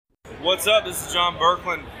What's up? This is John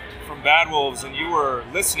Berkland from Bad Wolves, and you were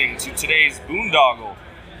listening to today's Boondoggle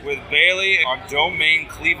with Bailey on Domain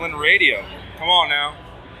Cleveland Radio. Come on now,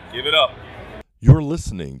 give it up. You're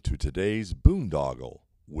listening to today's Boondoggle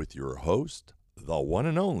with your host, the one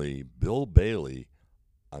and only Bill Bailey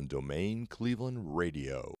on Domain Cleveland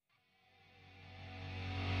Radio.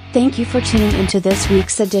 Thank you for tuning into this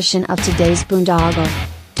week's edition of today's Boondoggle.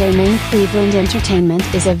 Domain Cleveland Entertainment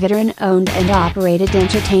is a veteran-owned and operated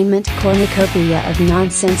entertainment cornucopia of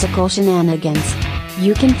nonsensical shenanigans.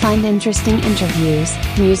 You can find interesting interviews,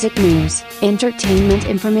 music news, entertainment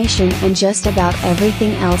information, and just about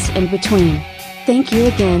everything else in between. Thank you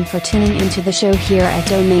again for tuning into the show here at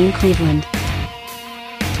Domain Cleveland.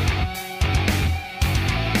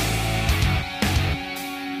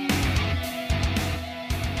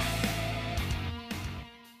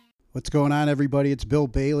 What's going on, everybody? It's Bill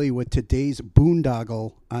Bailey with today's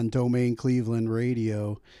Boondoggle on Domain Cleveland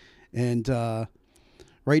Radio. And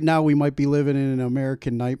right now we might be living in an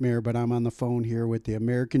American nightmare, but I'm on the phone here with the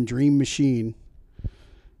American Dream Machine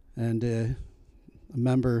and a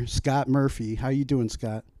member, Scott Murphy. How you doing,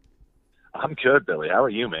 Scott? I'm good, Billy. How are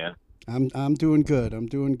you, man? I'm doing good.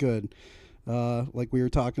 Like we were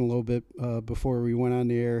talking a little bit before we went on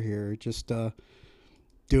the air here, just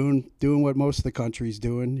doing what most of the country's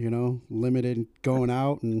doing, you know, limited going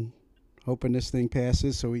out and hoping this thing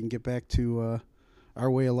passes so we can get back to our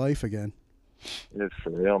way of life again. It's for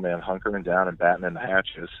real, man. Hunkering down and batting in the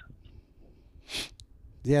hatches.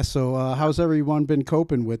 Yeah, so how's everyone been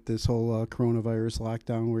coping with this whole coronavirus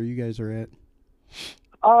lockdown where you guys are at?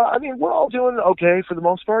 I mean, we're all doing okay for the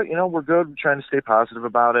most part. You know, we're good. We're trying to stay positive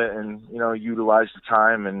about it and, you know, utilize the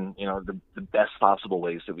time and, you know, the best possible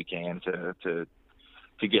ways that we can to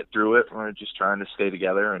get through it. We're just trying to stay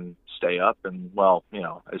together and stay up and, well, you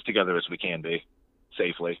know, as together as we can be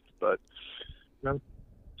safely. But, you know,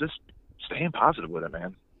 just staying positive with it,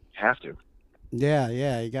 man. Have to. Yeah,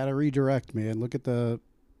 you got to redirect, man. Look at the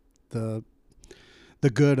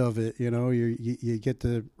good of it, you know. You get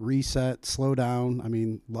to reset, slow down. I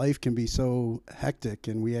mean, life can be so hectic,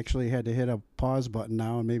 and we actually had to hit a pause button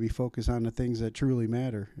now and maybe focus on the things that truly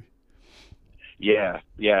matter. Yeah,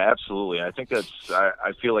 absolutely. I think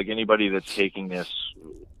I feel like anybody that's taking this,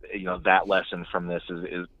 you know, that lesson from this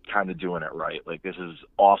is kind of doing it right. Like, this is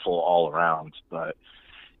awful all around, but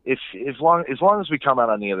as long as we come out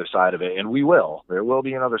on the other side of it, and there will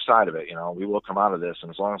be another side of it, you know, we will come out of this, and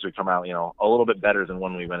as long as we come out, you know, a little bit better than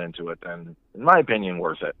when we went into it, then, in my opinion,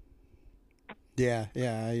 worth it. Yeah,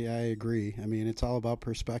 I agree. I mean, it's all about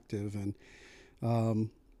perspective, and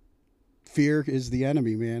fear is the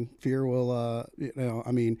enemy, man. Fear will, you know,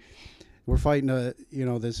 I mean, we're fighting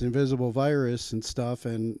this invisible virus and stuff,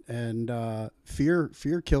 and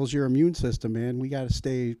fear kills your immune system, man. We got to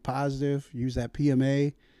stay positive, use that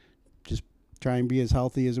PMA, just try and be as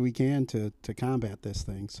healthy as we can to combat this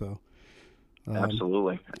thing. So,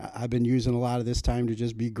 absolutely. I've been using a lot of this time to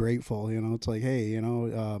just be grateful. You know, it's like, hey, you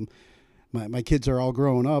know, my kids are all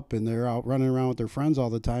growing up and they're out running around with their friends all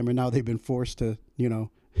the time, and now they've been forced to, you know,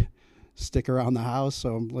 stick around the house,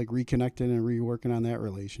 so I'm like reconnecting and reworking on that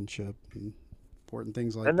relationship and important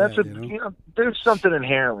things like that. And you know, there's something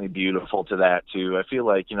inherently beautiful to that too. I feel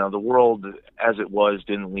like, you know, the world as it was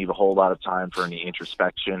didn't leave a whole lot of time for any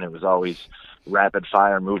introspection. It was always rapid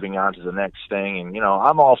fire, moving on to the next thing. And, you know,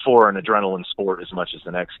 I'm all for an adrenaline sport as much as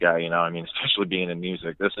the next guy, you know, I mean, especially being in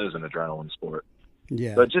music, this is an adrenaline sport.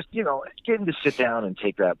 Yeah. But just, you know, getting to sit down and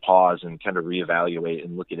take that pause and kind of reevaluate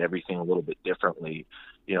and look at everything a little bit differently,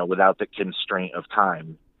 you know, without the constraint of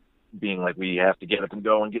time being like, we have to get up and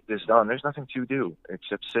go and get this done. There's nothing to do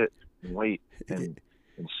except sit and wait and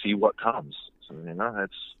see what comes. So, you know,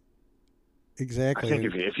 that's exactly. I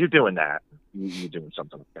think if you're doing that, you're doing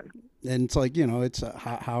something okay. And it's like, you know, it's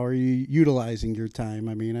how are you utilizing your time?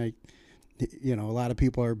 I mean, you know, a lot of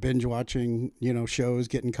people are binge watching, you know, shows,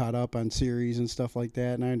 getting caught up on series and stuff like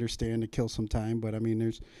that. And I understand to kill some time, but I mean,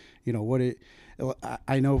 there's, you know,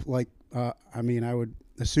 I know, like, I mean, I would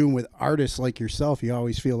assume with artists like yourself, you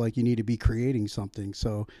always feel like you need to be creating something.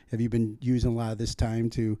 So have you been using a lot of this time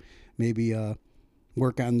to maybe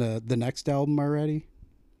work on the next album already?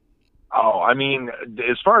 Oh, I mean,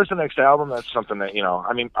 as far as the next album, that's something that, you know,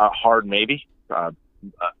 I mean, hard maybe.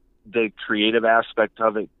 The creative aspect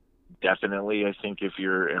of it, definitely. I think if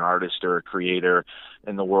you're an artist or a creator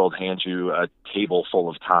and the world hands you a table full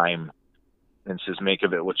of time and says, make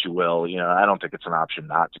of it what you will, you know, I don't think it's an option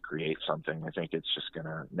not to create something. I think it's just going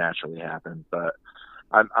to naturally happen. But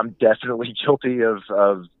I'm definitely guilty of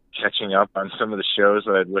catching up on some of the shows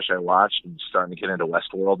that I wish I watched and starting to get into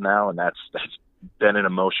Westworld now. And that's been an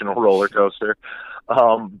emotional roller coaster.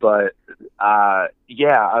 But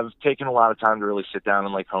yeah, I've taken a lot of time to really sit down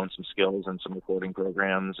and like hone some skills and some recording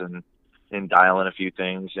programs and dial in a few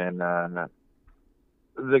things. And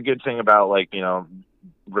the good thing about like, you know,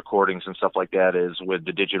 recordings and stuff like that is with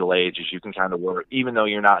the digital age is you can kind of work, even though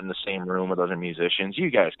you're not in the same room with other musicians, you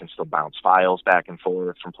guys can still bounce files back and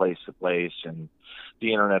forth from place to place, and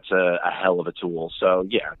the internet's a hell of a tool. So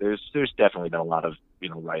yeah, there's definitely been a lot of, you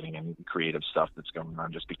know, writing and creative stuff that's going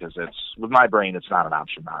on, just because it's, with my brain, it's not an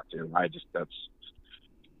option not to. I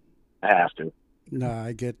have to. No,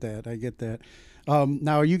 I get that.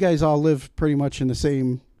 Now, you guys all live pretty much in the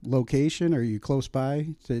same location? Are you close by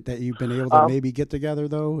that you've been able to maybe get together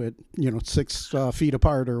though, at, you know, 6 feet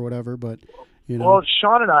apart or whatever? But you know. Well,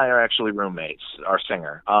 Sean and I are actually roommates, our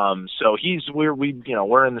singer. So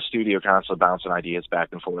we're in the studio constantly bouncing ideas back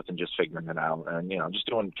and forth and just figuring it out, and you know, just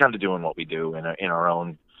doing what we do in our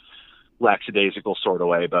own lackadaisical sort of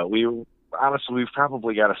way. But we've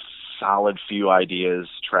probably got a solid few ideas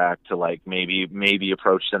tracked to like maybe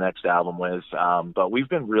approach the next album with. But we've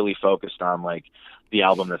been really focused on like the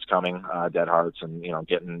album that's coming, Dead Hearts, and you know,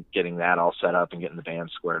 getting that all set up and getting the band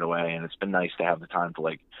squared away. And it's been nice to have the time to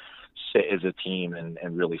like sit as a team and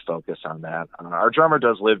really focus on that. Our drummer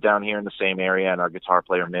does live down here in the same area, and our guitar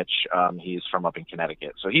player Mitch, he's from up in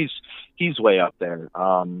Connecticut, so he's way up there.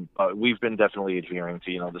 But we've been definitely adhering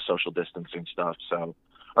to, you know, the social distancing stuff. So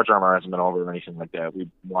our drummer hasn't been over or anything like that. We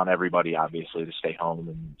want everybody obviously to stay home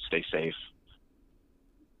and stay safe.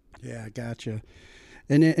 Yeah, gotcha.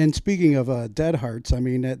 And speaking of Dead Hearts, I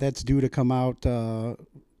mean that's due to come out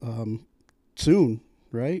soon,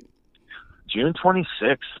 right? June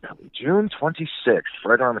 26th. June 26th,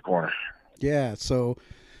 right around the corner. Yeah. So,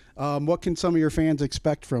 what can some of your fans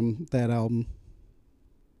expect from that album?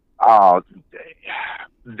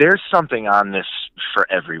 There's something on this for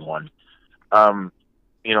everyone.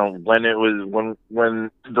 You know, when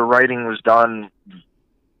the writing was done,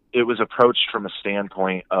 it was approached from a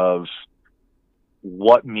standpoint of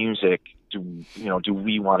what music do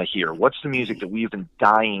we want to hear? What's the music that we've been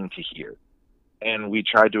dying to hear? And we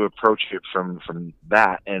tried to approach it from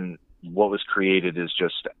that, and what was created is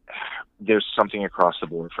just, there's something across the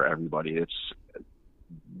board for everybody. There's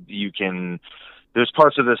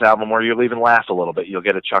parts of this album where you'll even laugh a little bit. You'll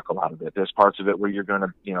get a chuckle out of it. There's parts of it where you're going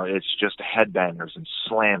to, you know, it's just headbangers and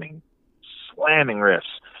slamming riffs.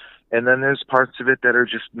 And then there's parts of it that are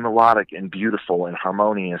just melodic and beautiful and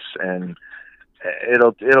harmonious, and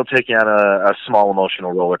it'll take you on a small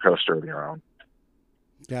emotional roller coaster of your own.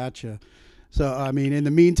 Gotcha. So, I mean, in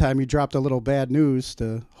the meantime, you dropped a little bad news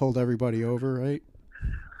to hold everybody over, right?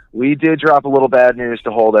 We did drop a little bad news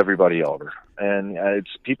to hold everybody over, and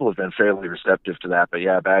people have been fairly receptive to that. But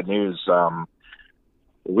yeah, bad news.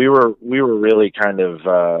 We were really kind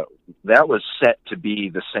of that was set to be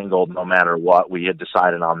the single no matter what. We had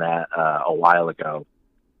decided on that a while ago,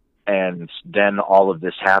 and then all of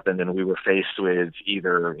this happened, and we were faced with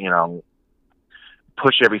either, you know,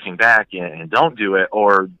 push everything back and don't do it,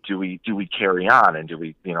 or do we carry on and do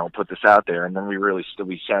we, you know, put this out there? And then we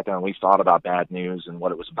sat down and we thought about bad news and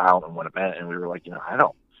what it was about and what it meant, and we were like, you know, I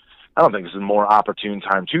don't think this is a more opportune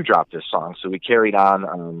time to drop this song. So we carried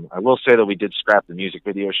on. I will say that we did scrap the music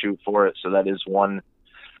video shoot for it, so that is one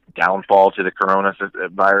downfall to the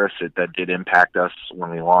coronavirus that did impact us when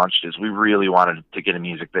we launched, is we really wanted to get a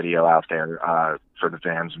music video out there for the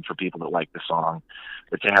fans and for people that like the song,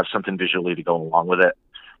 but to have something visually to go along with it.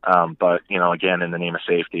 But, you know, again, in the name of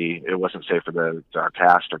safety, it wasn't safe for our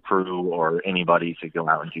cast or crew or anybody to go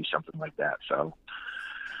out and do something like that. So,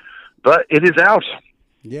 but it is out.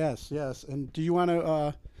 Yes. And do you want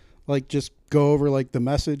to just go over like the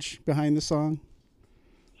message behind the song?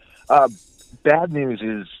 Bad News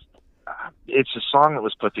is it's a song that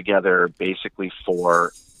was put together basically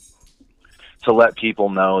to let people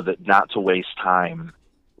know that not to waste time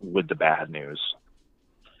with the bad news.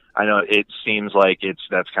 I know it seems like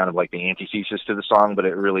that's kind of like the antithesis to the song, but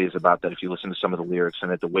it really is about that. If you listen to some of the lyrics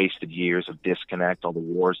in it, the wasted years of disconnect, all the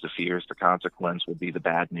wars, the fears, the consequence will be the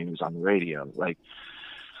bad news on the radio. Like,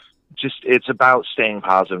 just, it's about staying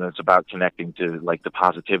positive, and it's about connecting to like the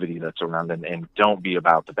positivity that's around, and don't be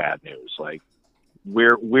about the bad news. Like,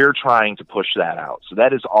 we're trying to push that out. So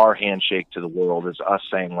that is our handshake to the world, is us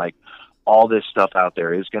saying like, all this stuff out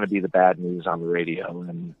there is going to be the bad news on the radio,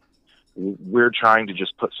 and we're trying to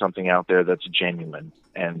just put something out there that's genuine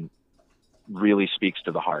and really speaks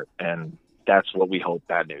to the heart. And that's what we hope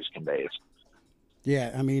Bad News conveys.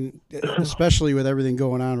 Yeah, I mean, especially with everything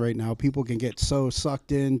going on right now, people can get so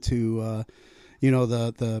sucked into,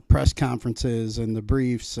 the press conferences and the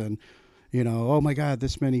briefs and, you know, oh my God,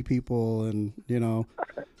 this many people, and, you know,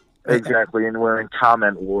 Exactly, and we're in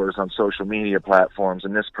comment wars on social media platforms,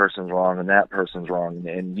 and this person's wrong and that person's wrong,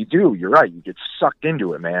 and you're right, you get sucked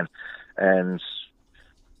into it, man. And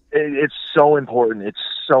it's so important. It's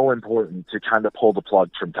so important to kind of pull the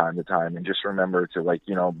plug from time to time and just remember to, like,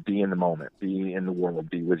 be in the moment, be in the world,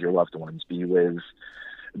 be with your loved ones, be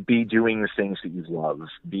doing the things that you love,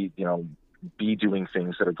 be doing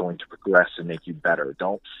things that are going to progress and make you better.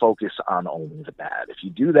 Don't focus on only the bad. If you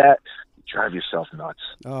do that, you drive yourself nuts.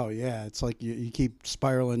 Oh yeah, it's like you keep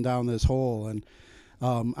spiraling down this hole. And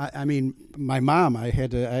I mean, my mom, I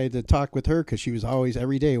had to talk with her because she was always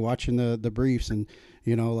every day watching the briefs, and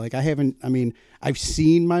like I've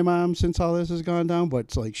seen my mom since all this has gone down, but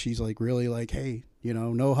it's like she's like really like, hey,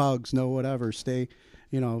 no hugs, no whatever, stay,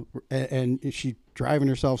 and if she driving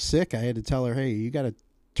herself sick, I had to tell her, hey, you got to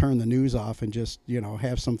turn the news off and just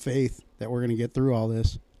have some faith that we're going to get through all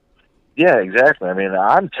this. Yeah, exactly. I mean,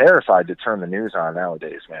 I'm terrified to turn the news on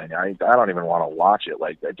nowadays, man. I don't even want to watch it.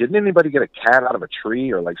 Like, didn't anybody get a cat out of a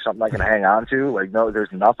tree or like something I can hang on to? Like, no,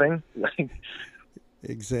 there's nothing. Like,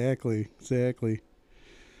 exactly.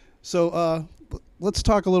 So, let's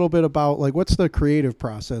talk a little bit about like what's the creative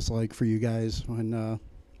process like for you guys when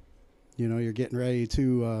you're getting ready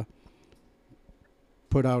to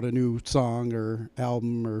put out a new song or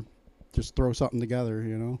album or just throw something together,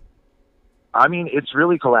 I mean, it's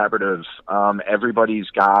really collaborative. Everybody's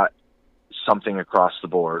got something across the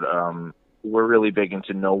board. We're really big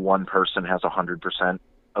into no one person has 100%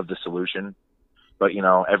 of the solution, but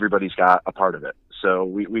everybody's got a part of it. So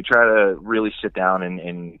we try to really sit down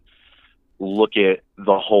and look at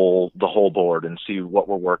the whole board and see what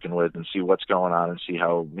we're working with and see what's going on and see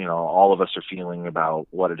how all of us are feeling about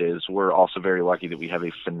what it is. We're also very lucky that we have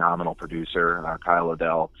a phenomenal producer, Kyle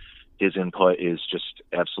Odell. His input is just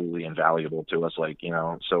absolutely invaluable to us. Like,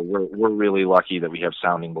 so we're really lucky that we have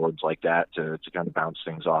sounding boards like that to kind of bounce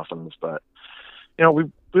things off of. But,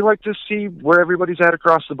 we like to see where everybody's at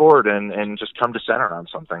across the board and just come to center on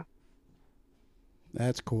something.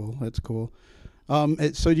 That's cool.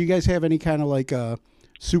 So do you guys have any kind of like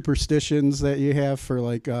superstitions that you have for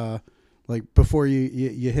like before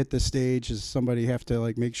you hit the stage? Does somebody have to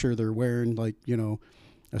like make sure they're wearing like,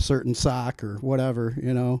 a certain sock or whatever,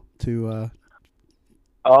 to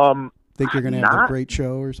think you're going to have a great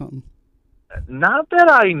show or something? Not that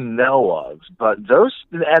I know of, but those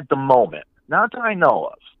at the moment, not that I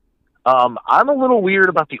know of. I'm a little weird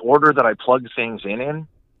about the order that I plug things in. And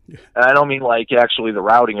I don't mean like actually the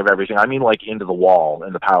routing of everything. I mean like into the wall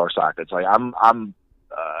and the power sockets. Like I'm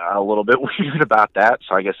a little bit weird about that.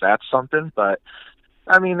 So I guess that's something, but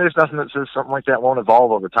I mean, there's nothing that says something like that won't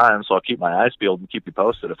evolve over time, so I'll keep my eyes peeled and keep you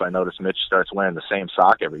posted if I notice Mitch starts wearing the same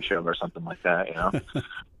sock every show or something like that,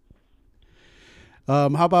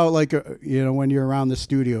 How about like, when you're around the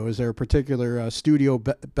studio, is there a particular studio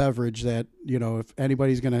beverage that, if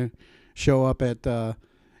anybody's going to show up at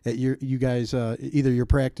you guys, either your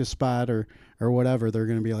practice spot or whatever, they're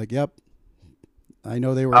going to be like, yep, I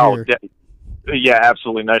know they were here. Yeah,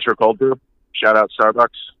 absolutely. Nitro Cold Brew. Shout out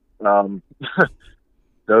Starbucks.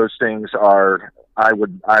 Those things are, I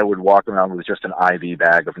would walk around with just an IV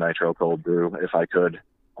bag of Nitro Cold Brew if I could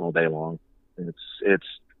all day long. It's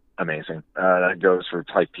amazing. That goes for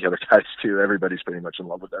like the other guys too. Everybody's pretty much in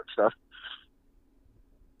love with that stuff.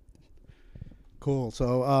 Cool.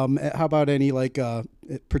 So, how about any like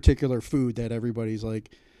particular food that everybody's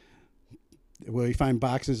like? Will you find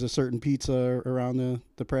boxes of certain pizza around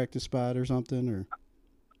the practice spot or something? Or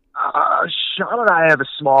Sean and I have a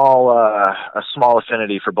small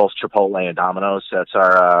affinity for both Chipotle and Domino's. That's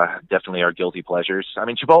our definitely our guilty pleasures. I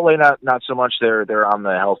mean, Chipotle not so much. They're on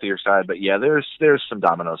the healthier side, but yeah, there's some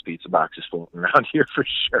Domino's pizza boxes floating around here for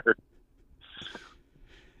sure.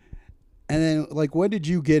 And then, like, when did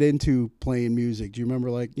you get into playing music? Do you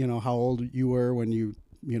remember, like, how old you were when you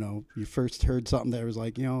first heard something that was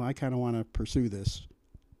like, I kind of want to pursue this?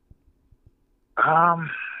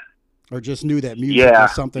 Or just knew that music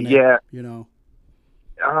was something that,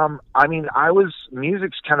 I mean,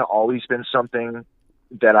 music's kind of always been something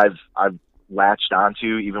that I've latched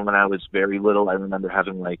onto even when I was very little. I remember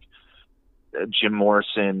having like Jim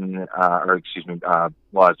Morrison, I've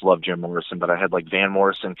loved Jim Morrison, but I had like Van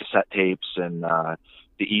Morrison cassette tapes and the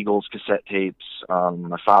Eagles cassette tapes.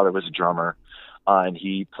 My father was a drummer, and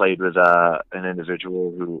he played with an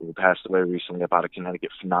individual who passed away recently up out of Connecticut,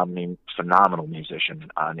 phenomenal musician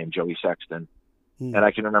named Joey Sexton. And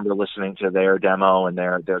I can remember listening to their demo and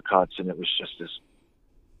their cuts, and it was just this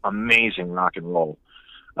amazing rock and roll.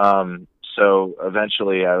 So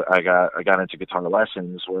eventually I got into guitar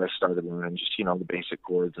lessons where I started learning just, the basic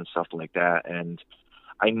chords and stuff like that. And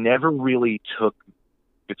I never really took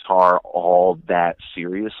guitar all that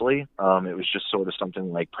seriously. It was just sort of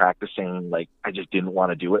something like practicing, like I just didn't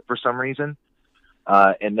want to do it for some reason.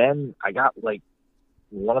 And then I got like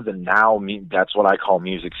one of the that's what I call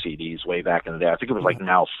music CDs way back in the day. I think it was like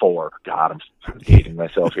Now 4. God, I'm dating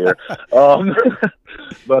myself here.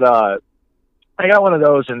 But I got one of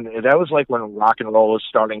those, and that was like when rock and roll was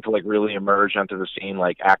starting to like really emerge onto the scene,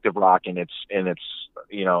 like active rock in its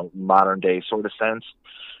modern day sort of sense.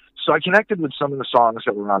 So I connected with some of the songs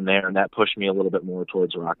that were on there, and that pushed me a little bit more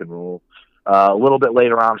towards rock and roll. A little bit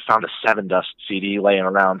later on, found a Seven Dust CD laying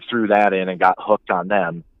around, threw that in, and got hooked on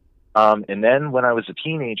them. And then when I was a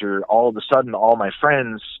teenager, all of a sudden, all my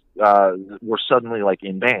friends were suddenly like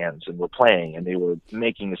in bands and were playing, and they were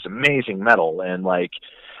making this amazing metal. And like,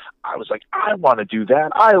 I was like, I want to do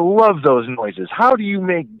that. I love those noises. How do you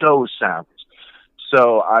make those sounds?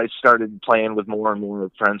 So I started playing with more and more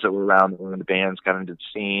friends that were around, that were in the bands, got into the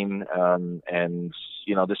scene. And,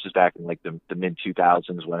 you know, this is back in like the mid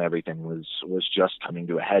 2000s when everything was just coming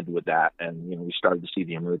to a head with that. And, you know, we started to see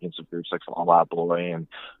the emergence of groups like Fall Out Boy and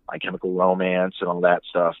My Chemical Romance and all that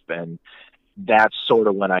stuff. And that's sort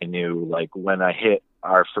of when I knew, like when I hit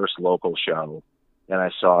our first local show, and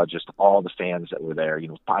I saw just all the fans that were there, you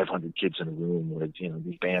know, 500 kids in a room with, you know,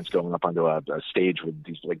 these bands going up onto a stage with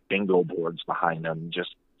these like bingo boards behind them,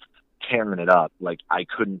 just tearing it up. Like I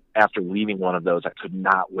couldn't, after leaving one of those, I could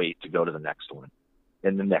not wait to go to the next one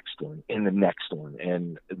and the next one and the next one.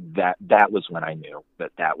 And that was when I knew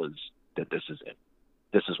that this is it.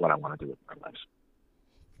 This is what I want to do with my life.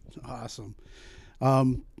 Awesome.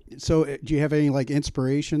 So do you have any like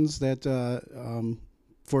inspirations that,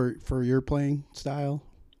 for your playing style?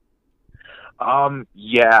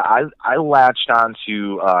 Yeah, I latched on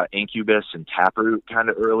to Incubus and Taproot kind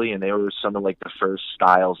of early, and they were some of like the first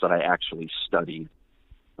styles that I actually studied.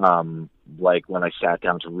 Like when I sat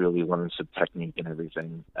down to really learn some technique and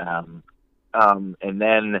everything. And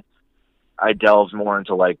then I delved more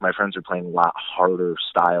into like, my friends are playing a lot harder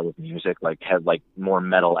style of music, like had like more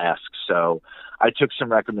metal-esque. So I took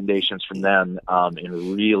some recommendations from them,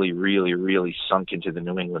 and really, really, really sunk into the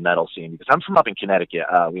New England metal scene, because I'm from up in Connecticut.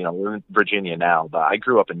 You know, we're in Virginia now, but I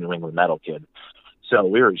grew up a New England metal kid. So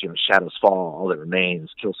we were, you know, Shadows Fall, All That Remains,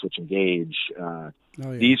 Killswitch Engage.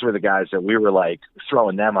 These were the guys that we were like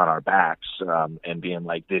throwing them on our backs, and being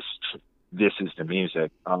like, this is the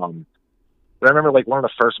music. But I remember like one of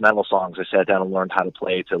the first metal songs I sat down and learned how to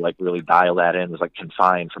play to like really dial that in was like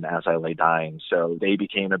Confined from As I Lay Dying. So they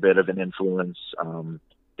became a bit of an influence.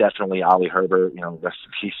 Definitely Ollie Herbert, you know, rest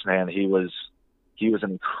in peace, man. He was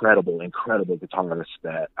an incredible guitarist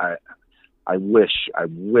that I wish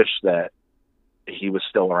that he was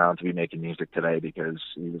still around to be making music today, because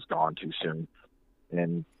he was gone too soon.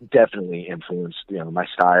 And definitely influenced, you know, my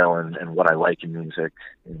style and what I like in music.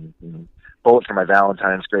 And, you know, Bullet for My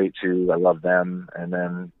Valentine's great too. I love them. And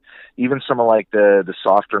then even some of like the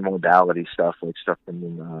softer modality stuff, like stuff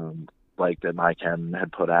from like that My Chem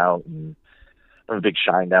had put out. And I'm a big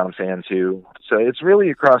Shinedown fan too. So it's really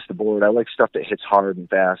across the board. I like stuff that hits hard and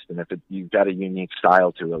fast. And if you've got a unique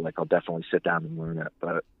style to it, like I'll definitely sit down and learn it.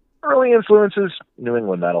 But early influences, New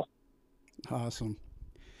England metal. Awesome.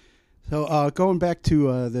 So going back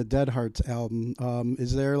to the Dead Hearts album,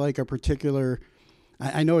 is there like a particular?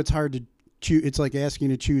 I know it's hard to choose. It's like asking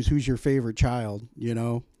to choose who's your favorite child, you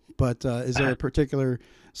know. But is there a particular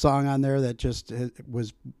song on there that just has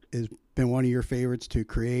been one of your favorites to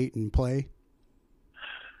create and play?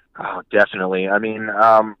 Oh, definitely. I mean,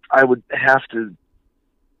 I would have to.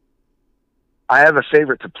 I have a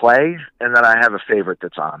favorite to play, and then I have a favorite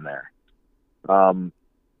that's on there.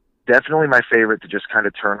 Definitely my favorite to just kind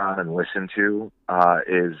of turn on and listen to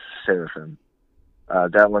is Seraphim.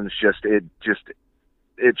 That one's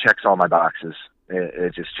it checks all my boxes.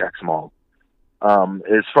 It just checks them all.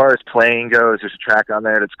 As far as playing goes, there's a track on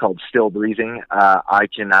there that's called Still Breathing. I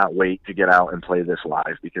cannot wait to get out and play this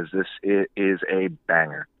live, because it is a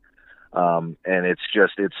banger. And it's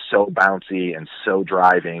so bouncy and so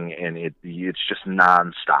driving, and it's just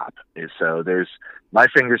nonstop. So my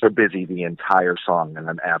fingers are busy the entire song, and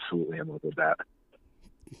I'm absolutely in love with that.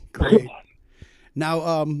 Great.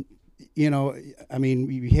 Now, you know, I mean,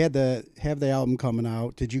 you had to have the album coming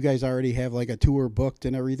out. Did you guys already have like a tour booked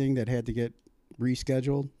and everything that had to get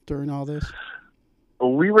rescheduled during all this?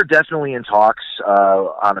 We were definitely in talks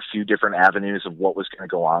on a few different avenues of what was going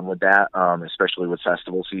to go on with that, especially with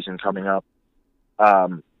festival season coming up.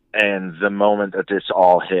 And the moment that this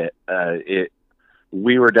all hit,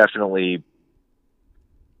 we were definitely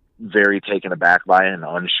very taken aback by it and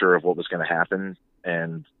unsure of what was going to happen.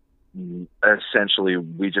 And essentially,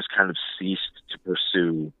 we just kind of ceased to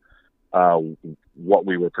pursue what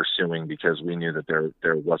we were pursuing, because we knew that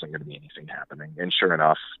there wasn't going to be anything happening. And sure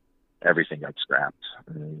enough, everything got scrapped.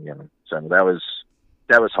 So that was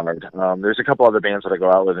hard. There's a couple other bands that I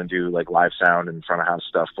go out with and do like live sound and front of house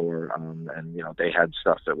stuff for, and they had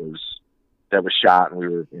stuff that was shot, and we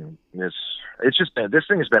were, it's just been, this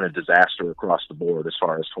thing has been a disaster across the board as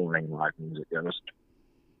far as touring live music goes.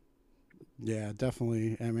 Yeah,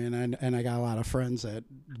 definitely. I mean, and I got a lot of friends that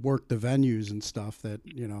work the venues and stuff that,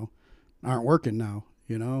 aren't working now.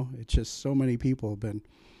 It's just so many people have been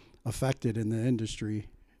affected in the industry,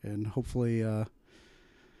 and hopefully, I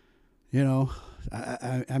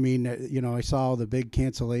mean, I saw the big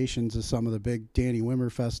cancellations of some of the big Danny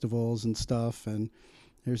Wimmer festivals and stuff, and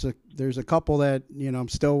there's a couple that, I'm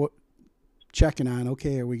still checking on.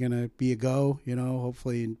 Okay, are we going to be a go,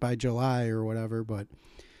 hopefully by July or whatever, but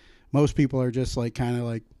most people are just like, kind of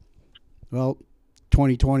like, well,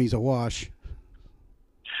 2020 is a wash.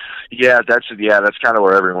 Yeah, that's kind of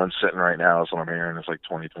where everyone's sitting right now, is what I'm hearing. It's like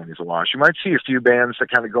 2020 is a wash. You might see a few bands that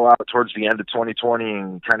kind of go out towards the end of 2020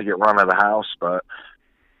 and kind of get run out of the house, but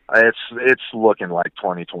it's looking like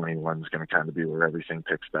 2021 is going to kind of be where everything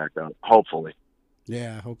picks back up, hopefully.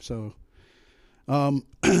 Yeah, I hope so. So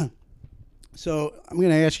I'm going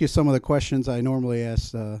to ask you some of the questions I normally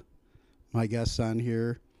ask my guests on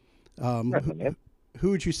here.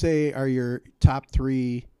 Who would you say are your top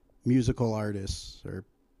 3 musical artists or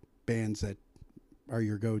bands that are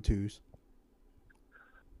your go-tos?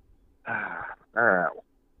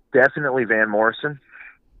 Definitely Van Morrison.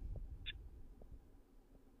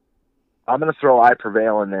 I'm going to throw I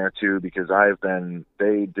Prevail in there too, because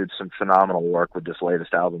they did some phenomenal work with this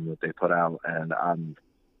latest album that they put out, and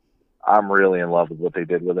I'm really in love with what they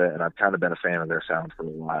did with it, and I've kind of been a fan of their sound for a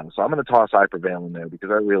while. So I'm going to toss I Prevail in there,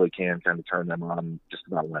 because I really can kind of turn them on just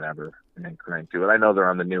about whenever and crank to it. I know they're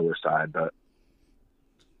on the newer side, but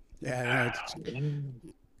yeah,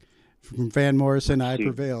 from Van Morrison, I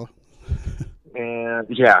Prevail. And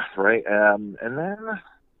yeah, right. And then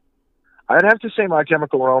I'd have to say My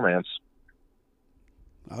Chemical Romance.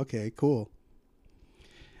 Okay, cool.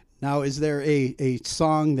 Now, is there a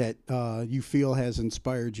song that you feel has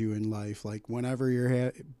inspired you in life? Like whenever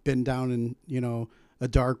you're been down in, a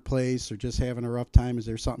dark place or just having a rough time, is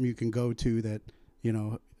there something you can go to that,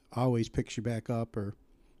 always picks you back up, or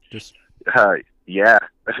just... Yeah.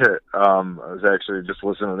 I was actually just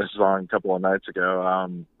listening to this song a couple of nights ago.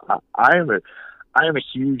 I am a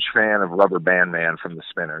huge fan of Rubber Band Man from the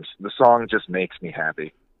Spinners. The song just makes me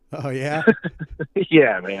happy. Oh, yeah?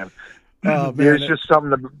 Yeah, man. Oh, man. There's just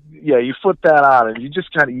something you flip that on and you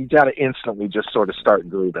got to instantly just sort of start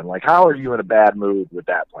grooving. Like, how are you in a bad mood with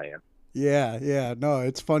that playing? Yeah. No,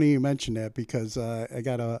 it's funny you mention that, because I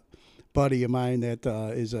got a buddy of mine that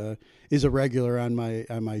is a regular on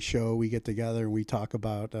my show. We get together and we talk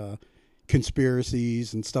about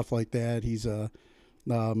conspiracies and stuff like that. He's been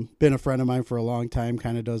a friend of mine for a long time,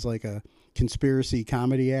 kind of does like a conspiracy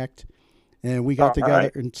comedy act. And we got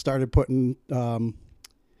together and started putting,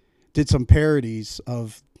 did some parodies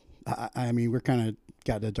of, I mean, we're kind of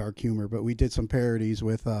got a dark humor, but we did some parodies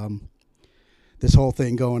with this whole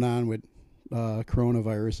thing going on with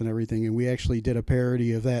coronavirus and everything. And we actually did a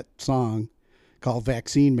parody of that song called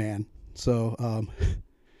Vaccine Man. So,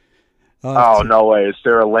 no way. Is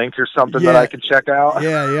there a link or something that I can check out?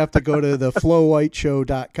 Yeah, you have to go to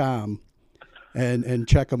theflowwhiteshow.com and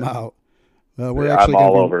check them out. We're actually I'm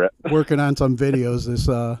all over it. Working on some videos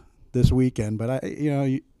this weekend, but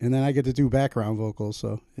and then I get to do background vocals,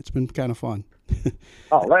 so it's been kind of fun.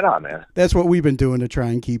 Oh, right on, man. That's what we've been doing to try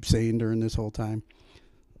and keep sane during this whole time.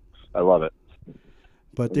 I love it.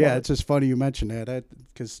 But it's just funny you mentioned that,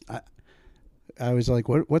 because I was like,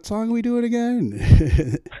 what song are we doing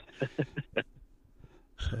again?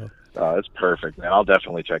 So. Oh, it's perfect, man. I'll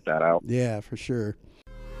definitely check that out. Yeah, for sure.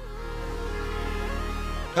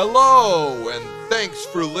 Hello, and thanks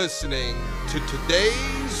for listening to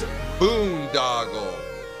today's Boondoggle.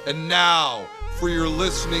 And now, for your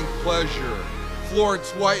listening pleasure,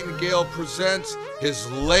 Florence Whitingale presents his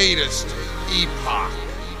latest epoch.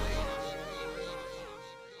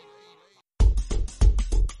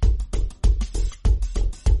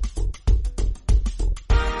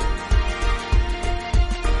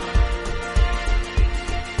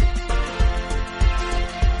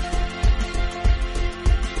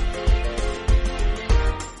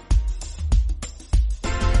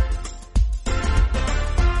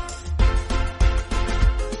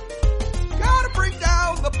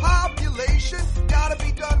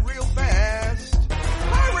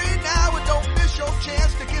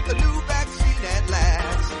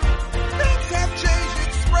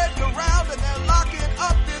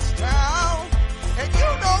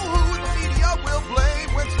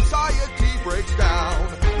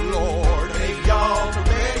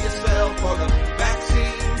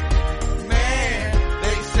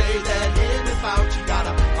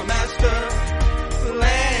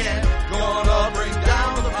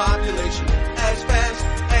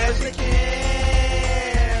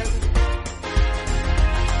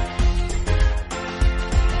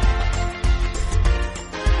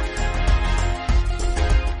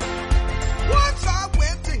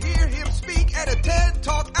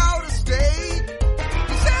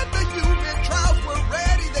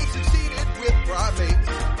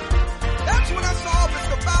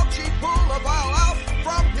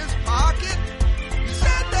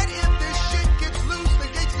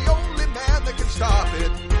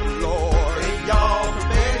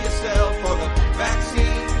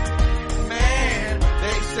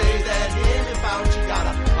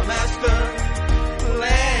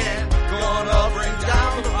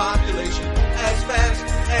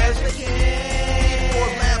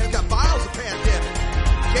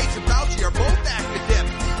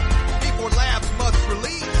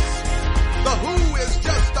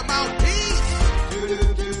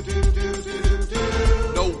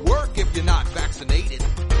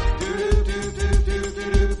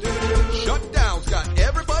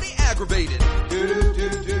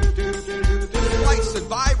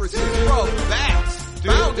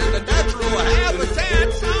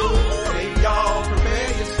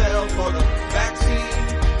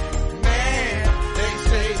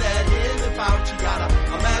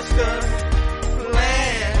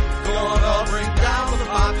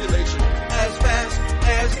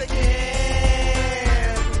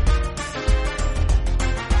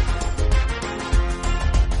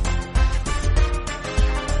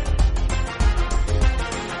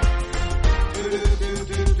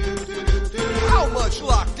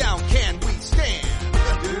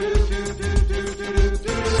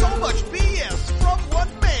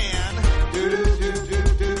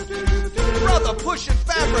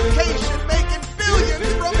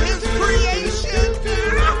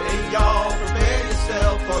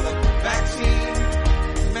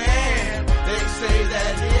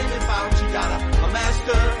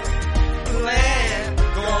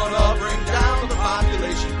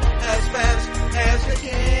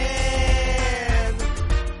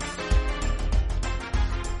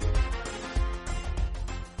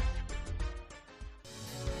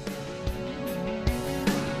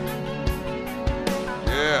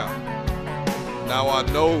 I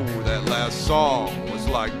know that last song was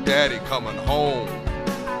like Daddy coming home.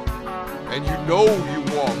 And you know you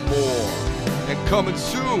want more. And coming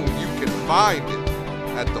soon, you can find it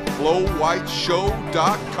at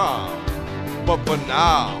theflowwhiteshow.com. But for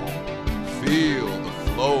now, feel the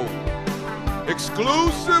flow.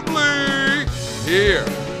 Exclusively here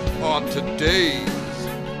on today's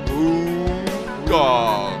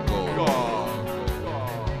Boondoggle.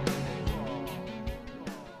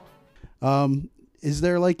 Is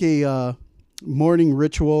there like a morning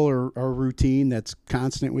ritual or routine that's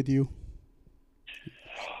constant with you?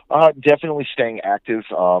 Definitely staying active,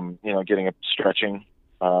 getting up, stretching,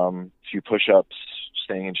 a few push-ups,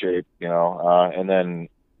 staying in shape, and then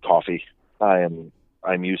coffee. I'm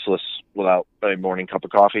useless without a morning cup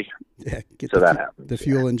of coffee. Yeah, so that happens. The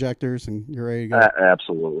fuel injectors and you're ready to go.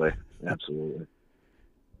 Absolutely.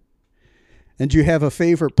 And do you have a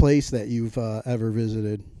favorite place that you've ever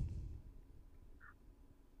visited?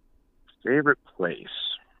 Favorite place?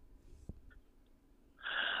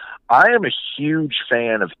 I am a huge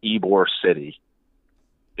fan of Ybor City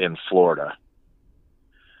in Florida.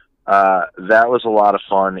 That was a lot of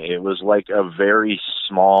fun. It was like a very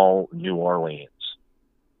small New Orleans.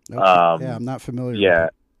 Okay. I'm not familiar with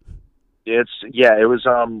it. It was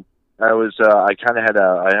I kind of had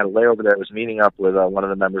a layover there. I was meeting up with one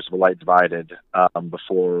of the members of Light Divided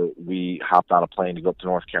before we hopped on a plane to go up to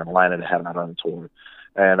North Carolina to head out on a tour.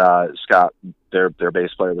 And Scott, their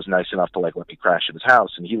bass player, was nice enough to let me crash at his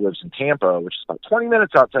house, and he lives in Tampa, which is about 20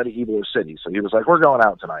 minutes outside of Ybor City. So he was like, "We're going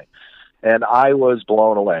out tonight," and I was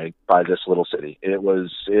blown away by this little city. It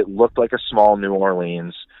looked like a small New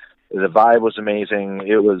Orleans. The vibe was amazing.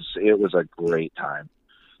 It was a great time.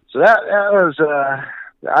 So that was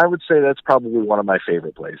I would say that's probably one of my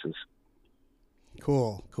favorite places.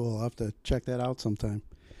 Cool. I'll have to check that out sometime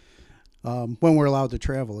when we're allowed to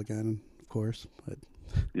travel again, of course. But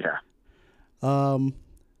yeah.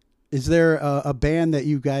 Is there a band that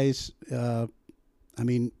you guys, on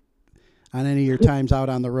any of your times out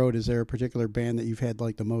on the road, is there a particular band that you've had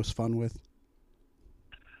like the most fun with?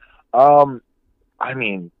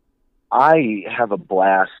 I have a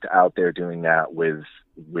blast out there doing that with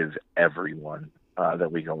everyone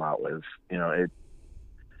that we go out with.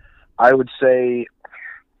 I would say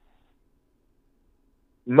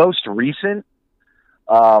most recent,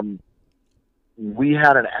 we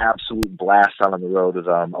had an absolute blast out on the road with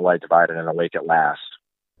A Light Divided and Awake at Last.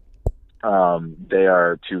 They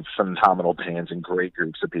are two phenomenal bands and great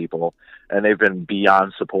groups of people, and they've been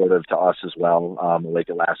beyond supportive to us as well. Awake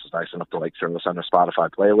at Last was nice enough to throw us on their Spotify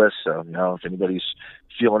playlist. So, if anybody's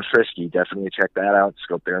feeling frisky, definitely check that out.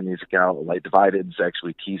 Scope their music out. A Light Divided is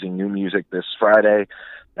actually teasing new music this Friday.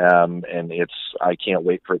 And I can't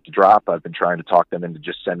wait for it to drop. I've been trying to talk them into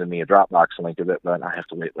just sending me a Dropbox link of it, but I have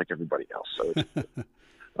to wait like everybody else. So,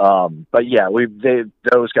 but yeah,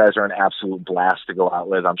 those guys are an absolute blast to go out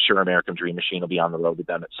with. I'm sure American Dream Machine will be on the road with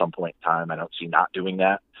them at some point in time. I don't see not doing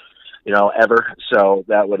that, ever. So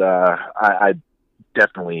that would, I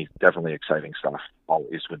definitely exciting stuff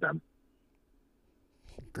always with them.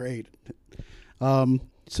 Great.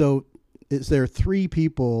 So is there 3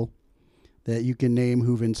 people that you can name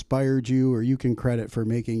who've inspired you or you can credit for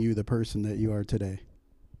making you the person that you are today?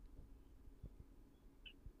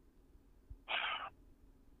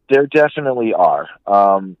 There definitely are.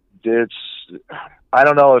 I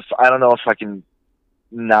don't know if I can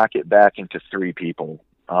knock it back into 3 people.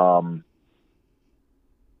 But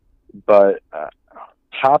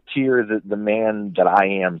top tier, the man that I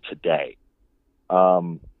am today.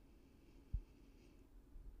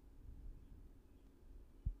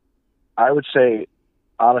 I would say,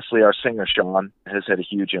 honestly, our singer, Sean, has had a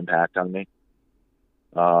huge impact on me.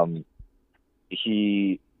 I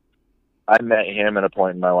met him at a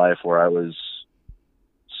point in my life where I was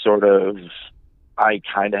I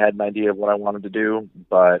kind of had an idea of what I wanted to do,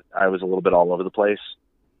 but I was a little bit all over the place.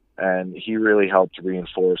 And he really helped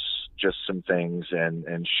reinforce just some things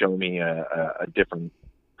and show me a different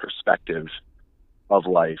perspective of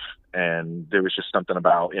life. And there was just something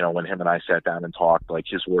about, when him and I sat down and talked,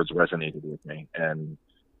 his words resonated with me, and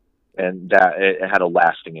that it had a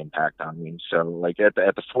lasting impact on me. So at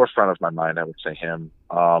the forefront of my mind, I would say him.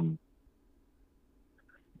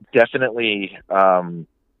 Definitely, I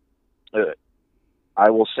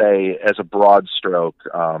will say as a broad stroke,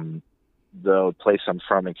 the place I'm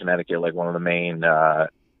from in Connecticut, one of the main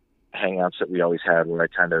hangouts that we always had where I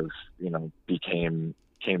kind of, came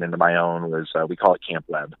into my own was, we call it Camp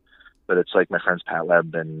Web. But it's my friends Pat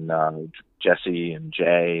Webb and Jesse and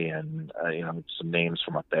Jay and some names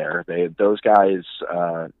from up there. Those guys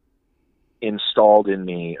installed in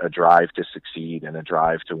me a drive to succeed and a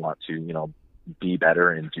drive to want to be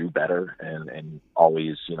better and do better and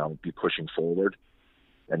always, be pushing forward.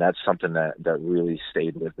 And that's something that really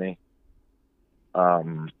stayed with me.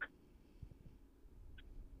 And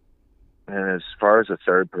as far as a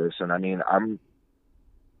third person, I mean,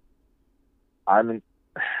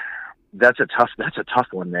 that's a tough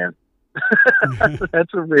one, man.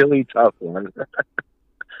 That's a really tough one.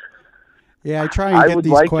 Yeah, I try and get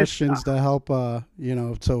these questions to help,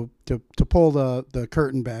 so to pull the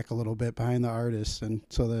curtain back a little bit behind the artists, and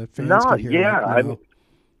so the fans can hear. Yeah,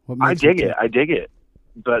 I dig it.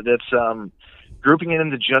 But that's grouping it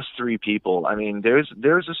into just three people. I mean, there's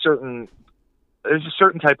a certain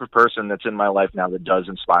type of person that's in my life now that does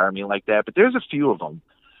inspire me like that. But there's a few of them,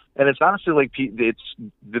 and it's honestly like it's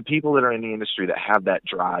the people that are in the industry that have that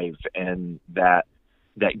drive and that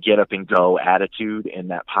get up and go attitude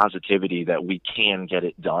and that positivity that we can get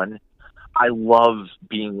it done. I love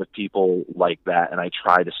being with people like that, and I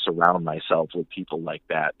try to surround myself with people like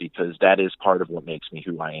that, because that is part of what makes me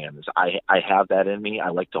who I am. Is I have that in me. I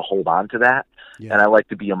like to hold on to that, and I like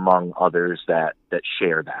to be among others that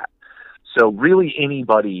share that. So really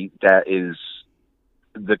anybody that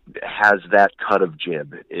has that cut of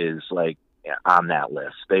jib is like on that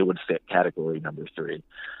list. They would fit category number 3.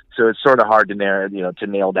 So it's sort of hard to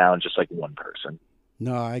nail down just like one person.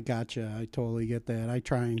 No, I gotcha. I totally get that. I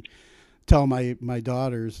try and tell my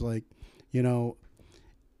daughters, like,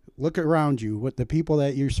 look around you, what the people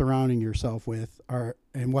that you're surrounding yourself with are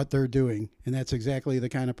and what they're doing. And that's exactly the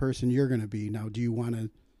kind of person you're going to be. Now, what do you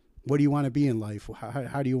want to be in life?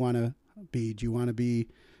 How do you want to be? Do you want to be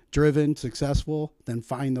driven, successful? Then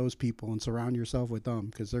find those people and surround yourself with them,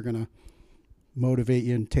 because they're going to motivate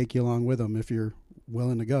you and take you along with them if you're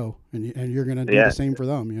willing to go, and you're going to do the same for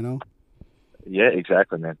them, Yeah,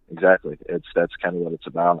 exactly, man. Exactly. That's kind of what it's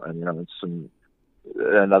about. And,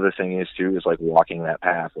 another thing is like walking that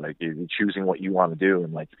path, like you're choosing what you want to do.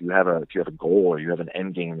 And like, if you have a goal or you have an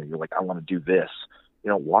end game and you're like, I want to do this,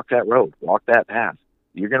 walk that road, walk that path.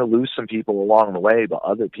 You're going to lose some people along the way, but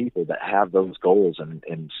other people that have those goals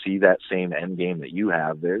and see that same end game that you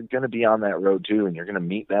have, they're going to be on that road too. And you're going to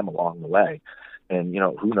meet them along the way. And,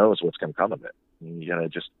 who knows what's going to come of it. You got to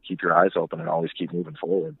just keep your eyes open and always keep moving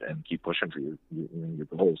forward and keep pushing for your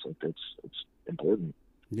goals. Like it's important.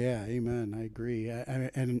 Yeah. Amen. I agree.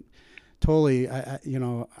 And totally,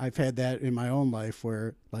 I've had that in my own life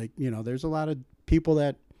where, like, there's a lot of people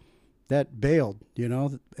that bailed,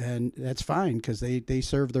 and that's fine, because they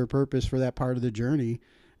serve their purpose for that part of the journey,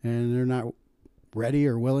 and they're not ready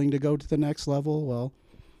or willing to go to the next level. Well,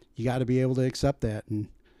 you got to be able to accept that. And,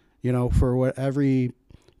 for every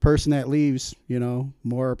person that leaves,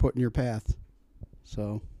 more are put in your path.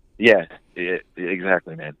 So. Yeah,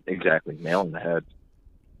 exactly, man. Exactly. Nail on the head.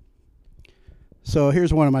 So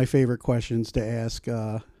here's one of my favorite questions to ask.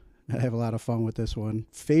 I have a lot of fun with this one.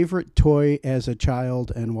 Favorite toy as a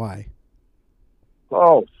child and why?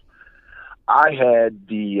 Oh, I had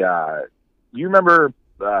you remember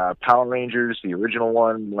Power Rangers, the original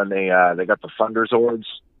one, when they got the Thunder Zords?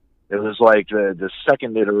 It was like the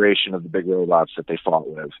second iteration of the big robots that they fought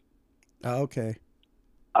with. Oh, okay.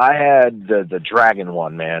 I had the dragon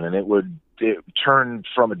one, man, and it turned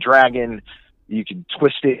from a dragon. You could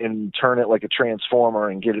twist it and turn it like a transformer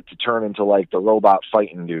and get it to turn into like the robot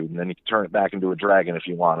fighting dude, and then you could turn it back into a dragon if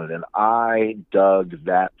you wanted. And I dug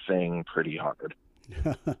that thing pretty hard.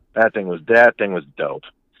 That thing was dope.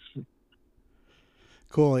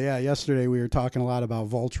 Cool. Yeah. Yesterday we were talking a lot about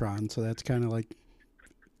Voltron, so that's kind of like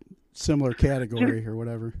similar category or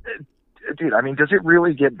whatever. Dude, I mean, does it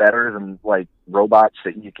really get better than like robots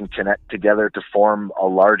that you can connect together to form a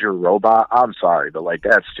larger robot? I'm sorry, but like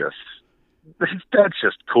that's just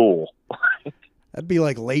cool. I'd be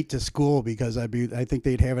like late to school because I think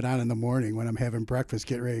they'd have it on in the morning when I'm having breakfast,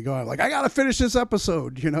 getting ready to go. I'm like, I gotta finish this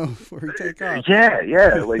episode, before we take off. Yeah.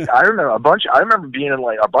 Like I remember being in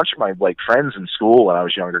like a bunch of my like friends in school when I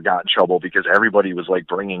was younger got in trouble because everybody was like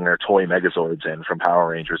bringing their toy Megazords in from Power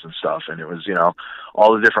Rangers and stuff, and it was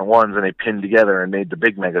all the different ones, and they pinned together and made the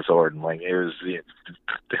big Megazord, and like it was.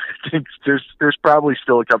 There's probably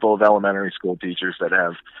still a couple of elementary school teachers that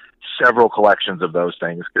have several collections of those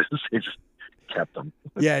things because they just kept them.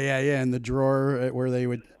 Yeah. In the drawer where they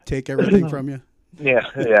would take everything from you. Yeah,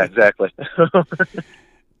 exactly. And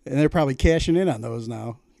they're probably cashing in on those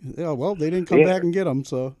now. Yeah, well, they didn't come back and get them,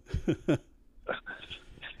 so.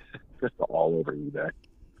 Just all over eBay.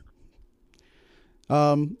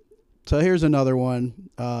 So here's another one.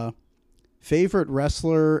 Favorite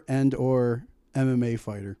wrestler and or MMA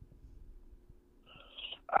fighter?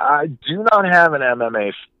 I do not have an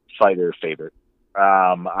MMA fighter favorite.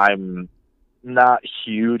 I'm not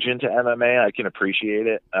huge into MMA. I can appreciate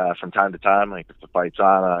it from time to time. Like if the fight's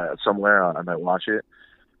on somewhere, I might watch it.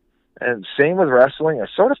 And same with wrestling. I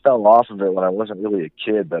sort of fell off of it when I wasn't really a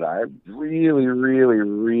kid, but I really, really,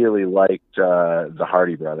 really liked the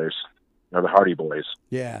Hardy Brothers, or the Hardy Boys.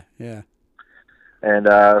 Yeah, yeah. And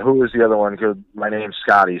who was the other one? My name's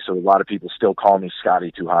Scotty, so a lot of people still call me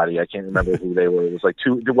Scotty Too Hottie. I can't remember who they were. It was like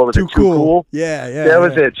Too Cool? Yeah, yeah. That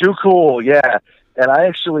was it. Too Cool, yeah. And I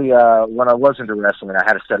actually, when I was into wrestling, I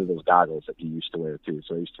had a set of those goggles that he used to wear too.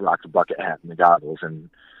 So I used to rock the bucket hat and the goggles, and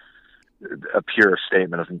a pure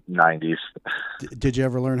statement of 90s. Did you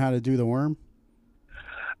ever learn how to do the worm?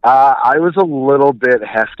 I was a little bit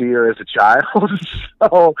heftier as a child,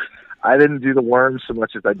 so I didn't do the worm so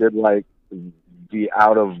much as I did like the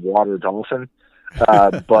out of water dolphin.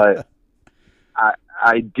 But I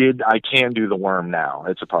can do the worm now.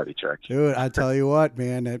 It's a party trick. Dude, I tell you what,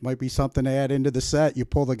 man, that might be something to add into the set. You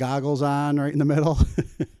pull the goggles on right in the middle.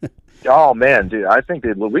 Oh man, dude, I think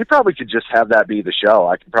we probably could just have that be the show.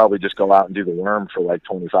 I could probably just go out and do the worm for like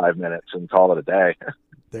 25 minutes and call it a day.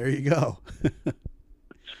 There you go.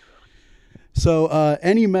 So,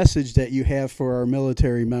 any message that you have for our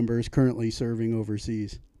military members currently serving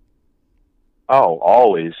overseas? Oh,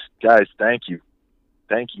 always. Guys, thank you.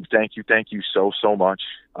 Thank you so much.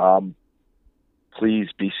 Please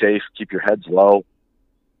be safe. Keep your heads low.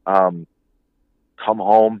 Come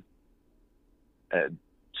home.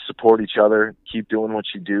 Support each other. Keep doing what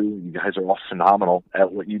you do. You guys are all phenomenal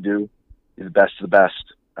at what you do. You're the best of the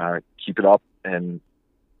best. Keep it up. And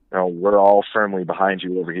we're all firmly behind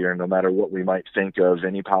you over here, no matter what we might think of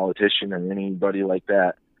any politician or anybody like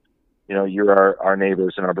that. You're our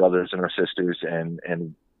neighbors and our brothers and our sisters, and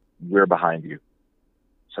we're behind you.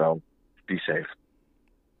 So be safe.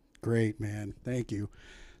 Great, man. Thank you.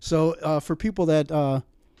 So for people that,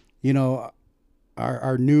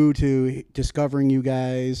 are new to discovering you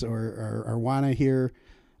guys or want to hear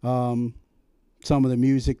some of the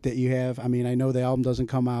music that you have, I mean, I know the album doesn't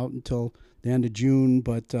come out until the end of June,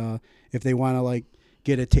 but if they want to like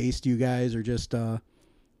get a taste of you guys or just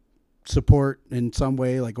support in some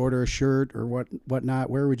way, like order a shirt or whatnot,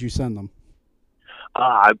 where would you send them?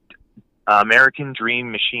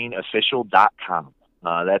 AmericanDreamMachineOfficial.com.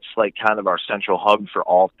 That's like kind of our central hub for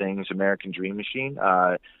all things American Dream Machine.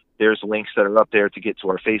 There's links that are up there to get to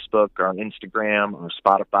our Facebook, our Instagram, our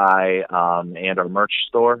Spotify, and our merch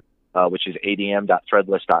store, which is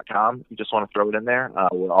adm.threadless.com. If you just want to throw it in there.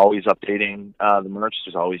 We're always updating the merch.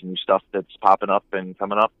 There's always new stuff that's popping up and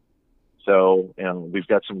coming up. So, we've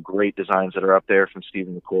got some great designs that are up there from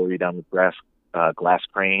Stephen McCory down with Glass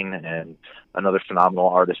Crane, and another phenomenal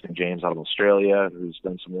artist in James out of Australia who's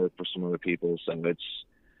done some work for some other people. So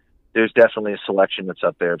there's definitely a selection that's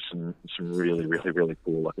up there of some really, really, really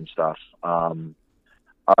cool looking stuff. Our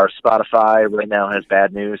Spotify right now has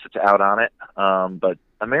Bad News that's out on it. But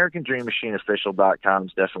AmericanDreamMachineOfficial.com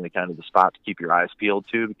is definitely kind of the spot to keep your eyes peeled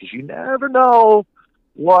to, because you never know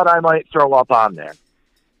what I might throw up on there.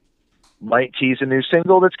 Might tease a new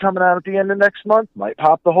single that's coming out at the end of next month. Might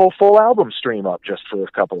pop the whole full album stream up just for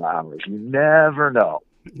a couple of hours. You never know.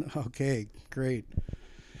 Okay, great.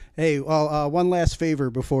 Hey, well, one last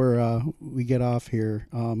favor before we get off here.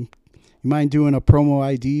 You mind doing a promo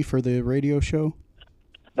ID for the radio show?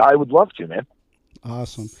 I would love to, man.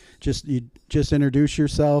 Awesome. Just introduce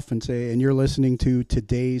yourself and say, and you're listening to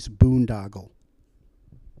today's Boondoggle.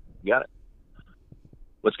 You got it.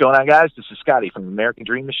 What's going on, guys? This is Scotty from American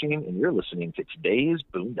Dream Machine, and you're listening to today's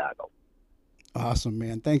Boondoggle. Awesome,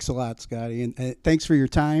 man. Thanks a lot, Scotty. And thanks for your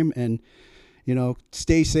time. And,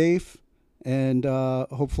 stay safe. And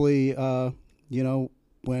hopefully,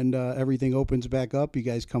 when everything opens back up, you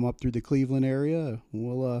guys come up through the Cleveland area.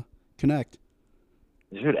 We'll connect.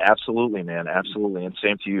 Dude, absolutely, man. Absolutely. And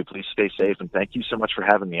same to you. Please stay safe. And thank you so much for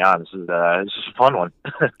having me on. This is a fun one.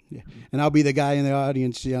 Yeah. And I'll be the guy in the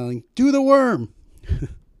audience yelling, "Do the worm."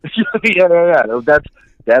 Yeah.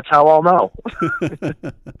 That's how I'll know.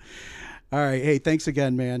 All right. Hey, thanks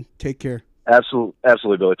again, man. Take care.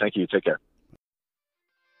 Absolutely, Billy. Thank you. Take care.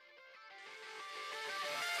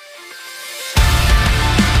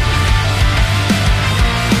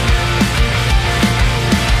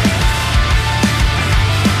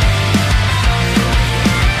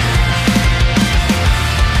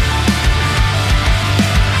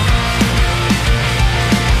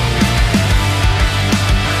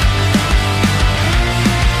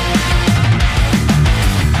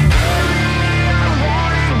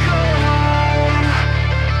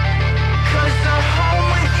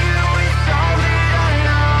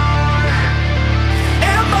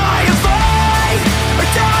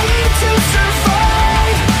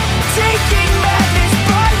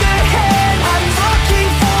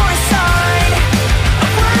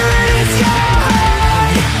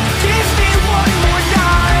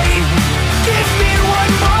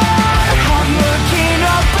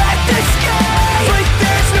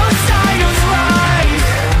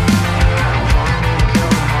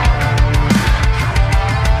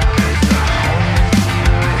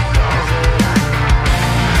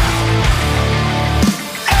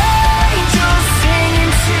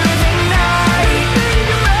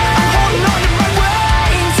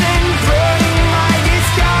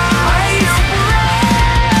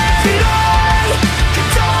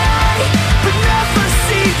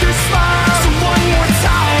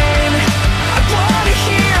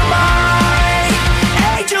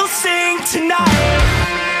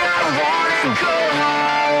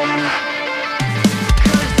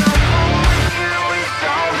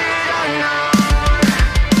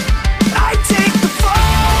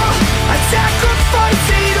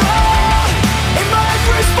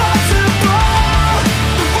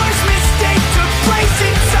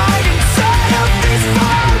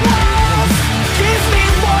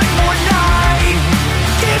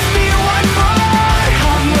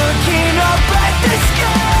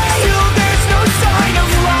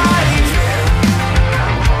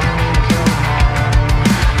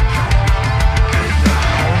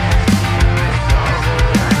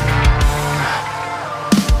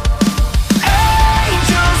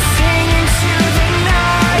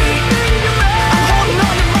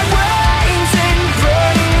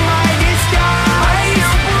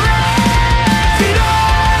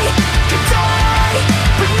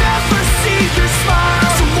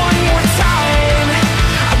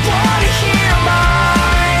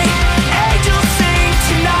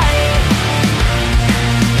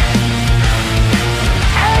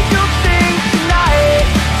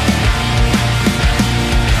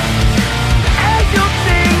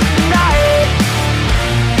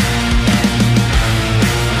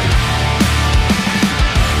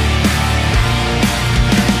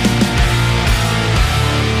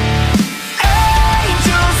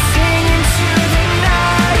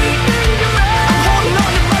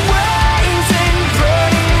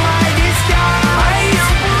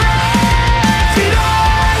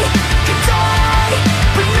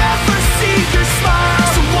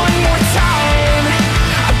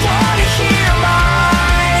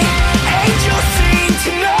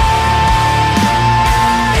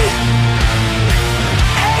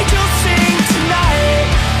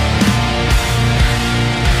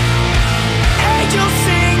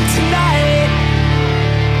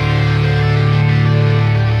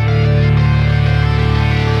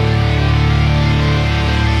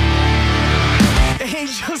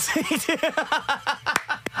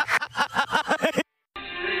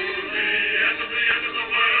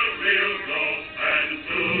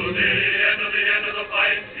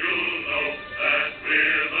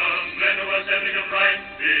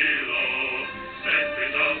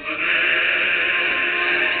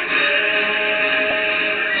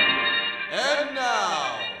 And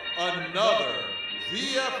now, another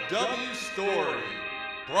VFW story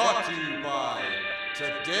brought to you by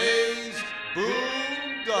today's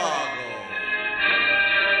Boondoggle.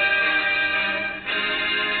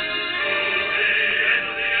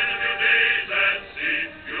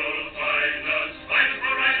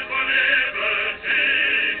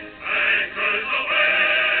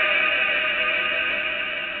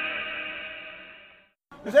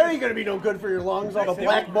 Because that ain't going to be no good for your lungs, all the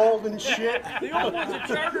black mold and shit. The old one's a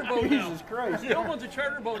charter boat now. Jesus Christ. The old one's a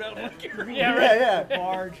charter boat out like you're Yeah.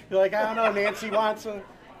 Barge. You're like, I don't know, Nancy wants to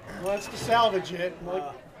salvage it. I'm like,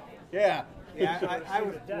 yeah. Yeah, I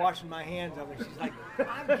was washing my hands of it. She's like,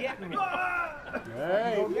 I'm getting it.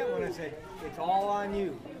 Right. Go get one. I said, it's all on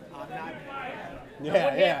you. I'm not. Yeah,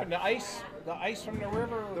 What happened? The ice from the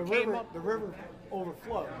river came up. The river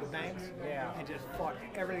overflowed the banks. Yeah. And just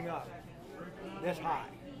fucked everything up. This high.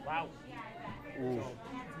 Wow.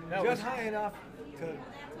 Just high enough to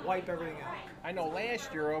wipe everything out. I know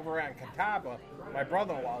last year over on Catawba, my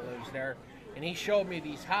brother-in-law lives there, and he showed me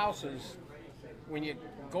these houses. When you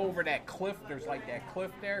go over that cliff, there's like that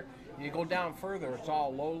cliff there, and you go down further, it's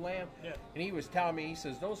all lowland. Yeah. And he was telling me, he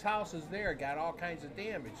says, those houses there got all kinds of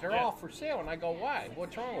damage. They're all for sale. And I go, why?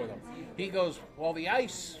 What's wrong with them? He goes, well, the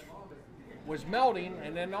ice was melting,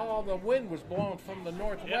 and then all the wind was blowing from the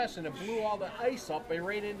northwest, and it blew all the ice up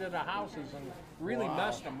right into the houses and really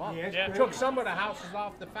messed them up. Yeah, Took some of the houses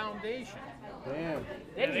off the foundation. Damn.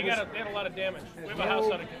 They had a lot of damage. We have a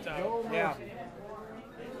house out of Catawba.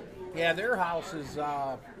 Yeah, their house is,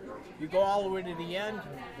 you go all the way to the end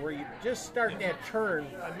where you just start that turn.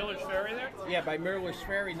 By Miller's Ferry there? Yeah, by Miller's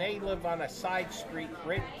Ferry. And they live on a side street,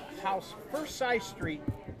 right house, first side street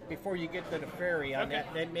before you get to the ferry on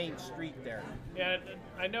that main street there. Yeah,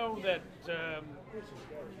 I know that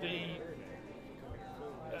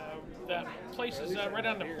that place is right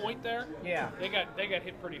on the point there. Yeah. They got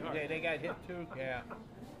hit pretty hard. Yeah, they got hit too. Yeah.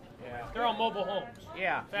 Yeah. They're all mobile homes.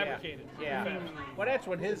 Yeah. Fabricated. Yeah. Well, that's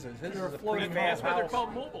what his is. His is a prefab That's why they're house.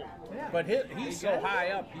 called mobile. Yeah. But he's so high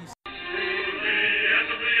up. He's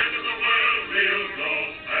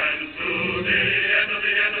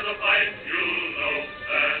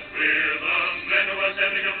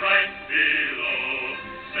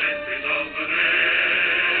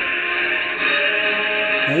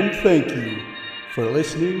And thank you for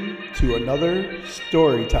listening to another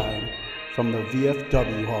story time from the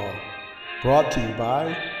VFW Hall, brought to you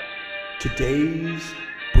by today's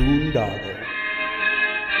Boondoggle.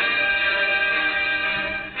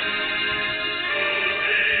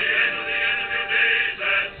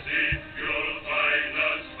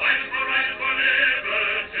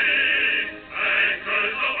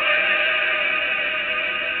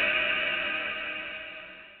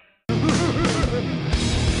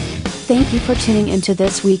 Thank you for tuning into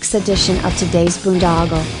this week's edition of today's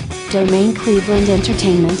Boondoggle. Domain Cleveland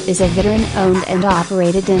Entertainment is a veteran-owned and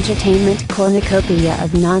operated entertainment cornucopia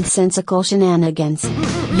of nonsensical shenanigans.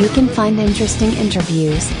 You can find interesting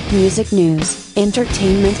interviews, music news,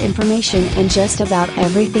 entertainment information, and just about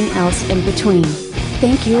everything else in between.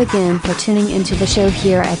 Thank you again for tuning into the show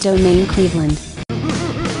here at Domain Cleveland.